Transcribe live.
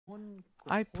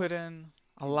I put in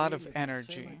a lot of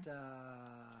energy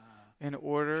in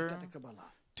order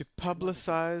to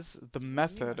publicize the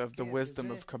method of the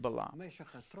wisdom of Kabbalah.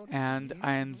 And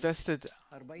I invested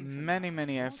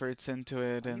many efforts into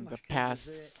it in the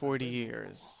past 40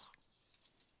 years.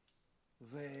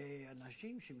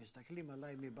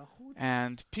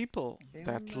 And people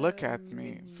that look at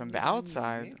me from the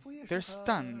outside, they're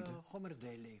stunned.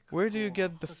 Where do you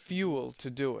get the fuel to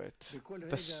do it?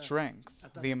 The strength,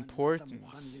 the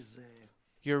importance.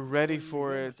 You're ready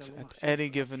for it at any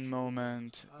given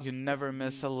moment. You never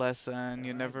miss a lesson.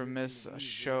 You never miss a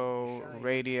show,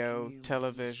 radio,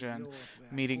 television,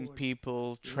 meeting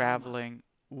people, traveling.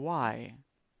 Why?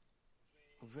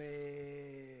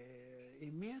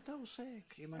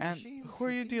 And who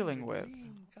are you dealing with?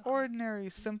 Ordinary,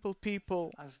 simple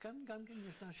people.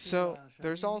 So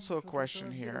there's also a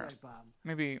question here.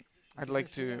 Maybe I'd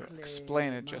like to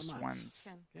explain it just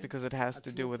once because it has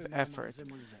to do with effort.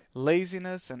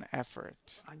 Laziness and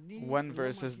effort, one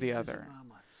versus the other.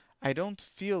 I don't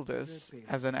feel this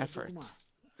as an effort.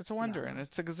 It's a wonder, and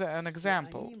it's an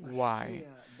example. Why?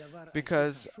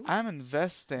 Because I'm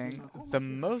investing the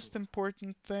most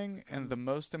important thing in the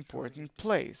most important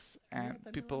place. And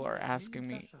people are asking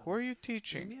me, who are you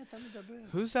teaching?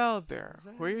 Who's out there?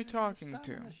 Who are you talking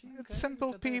to? It's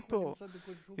simple people.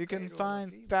 You can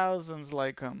find thousands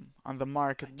like them on the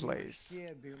marketplace.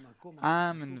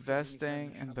 I'm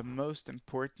investing in the most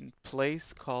important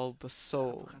place called the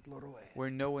soul,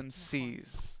 where no one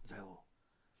sees.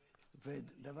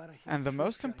 And the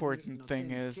most important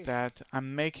thing is that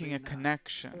I'm making a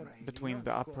connection between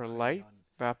the upper light,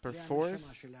 the upper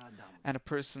force, and a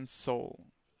person's soul.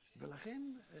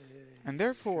 And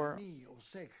therefore,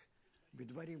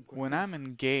 when I'm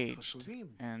engaged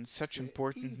in such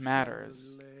important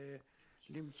matters,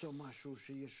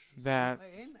 that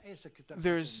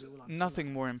there's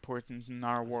nothing more important in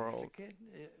our world.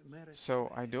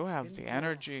 So I do have the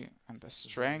energy and the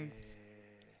strength.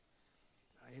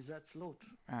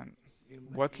 And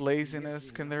what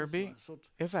laziness can there be?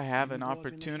 If I have an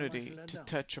opportunity to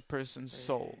touch a person's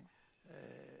soul,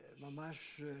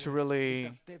 to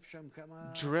really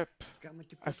drip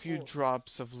a few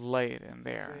drops of light in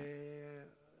there.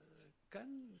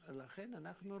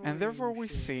 And therefore we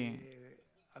see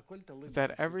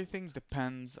that everything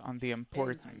depends on the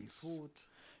importance.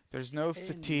 There's no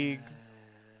fatigue,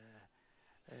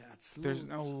 there's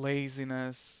no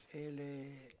laziness,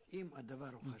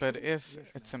 but if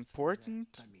it's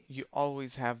important, you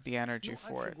always have the energy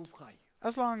for it.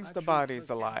 As long as the body is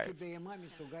alive,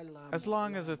 as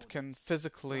long as it can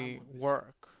physically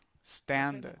work,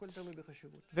 stand it.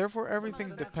 Therefore,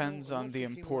 everything depends on the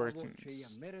importance.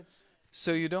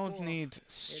 So you don't need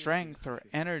strength or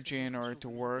energy in order to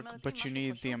work, but you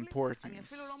need the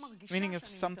importance. Meaning if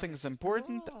something's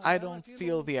important, I don't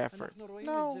feel the effort.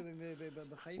 No,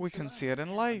 we can see it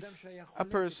in life. A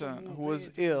person who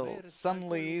is ill,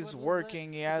 suddenly he's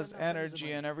working, he has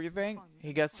energy and everything,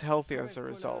 he gets healthy as a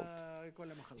result.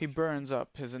 He burns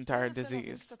up his entire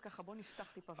disease.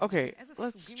 Okay,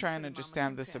 let's try and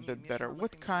understand this a bit better.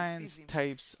 What kinds,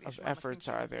 types of efforts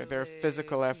are there? There are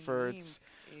physical efforts,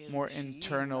 more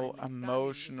internal,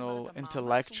 emotional,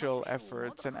 intellectual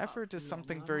efforts. An effort is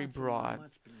something very broad.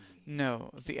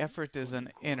 No, the effort is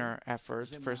an inner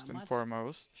effort, first and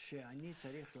foremost.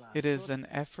 It is an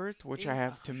effort which I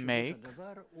have to make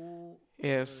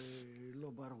if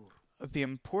the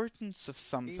importance of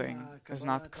something is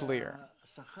not clear.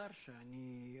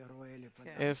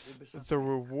 If the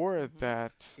reward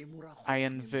that I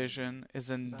envision is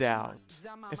in doubt,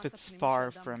 if it's far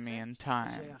from me in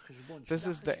time, this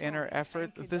is the inner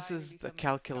effort, this is the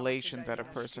calculation that a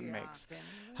person makes.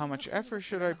 How much effort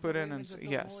should I put in? And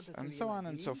yes, and so on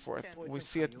and so forth. We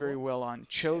see it very well on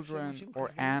children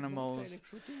or animals.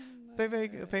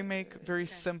 They make very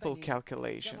simple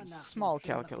calculations, small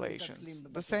calculations.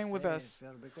 The same with us.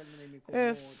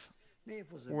 If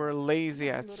we're lazy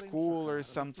at school or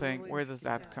something, where does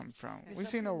that come from? We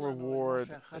see no reward.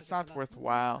 It's not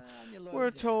worthwhile.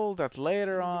 We're told that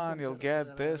later on you'll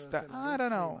get this, that, I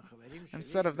don't know.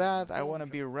 Instead of that, I want to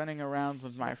be running around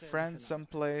with my friends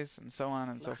someplace, and so on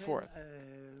and so forth.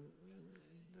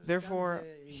 Therefore,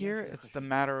 here it's the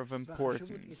matter of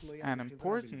importance, and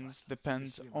importance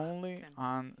depends only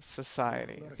on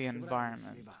society, the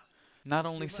environment. Not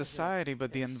only society,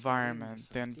 but the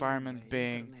environment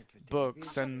being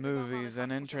books and movies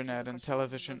and internet and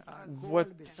television, what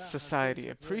society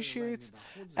appreciates,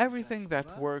 everything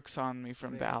that works on me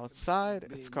from the outside,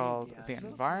 it's called the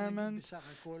environment,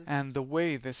 and the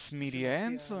way this media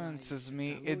influences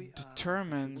me, it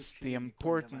determines the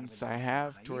importance I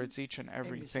have towards each and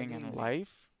everything in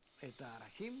life.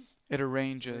 It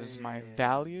arranges my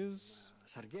values,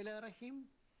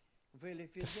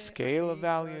 the scale of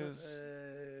values,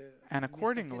 and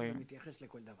accordingly,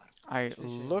 I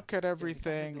look at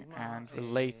everything and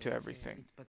relate to everything.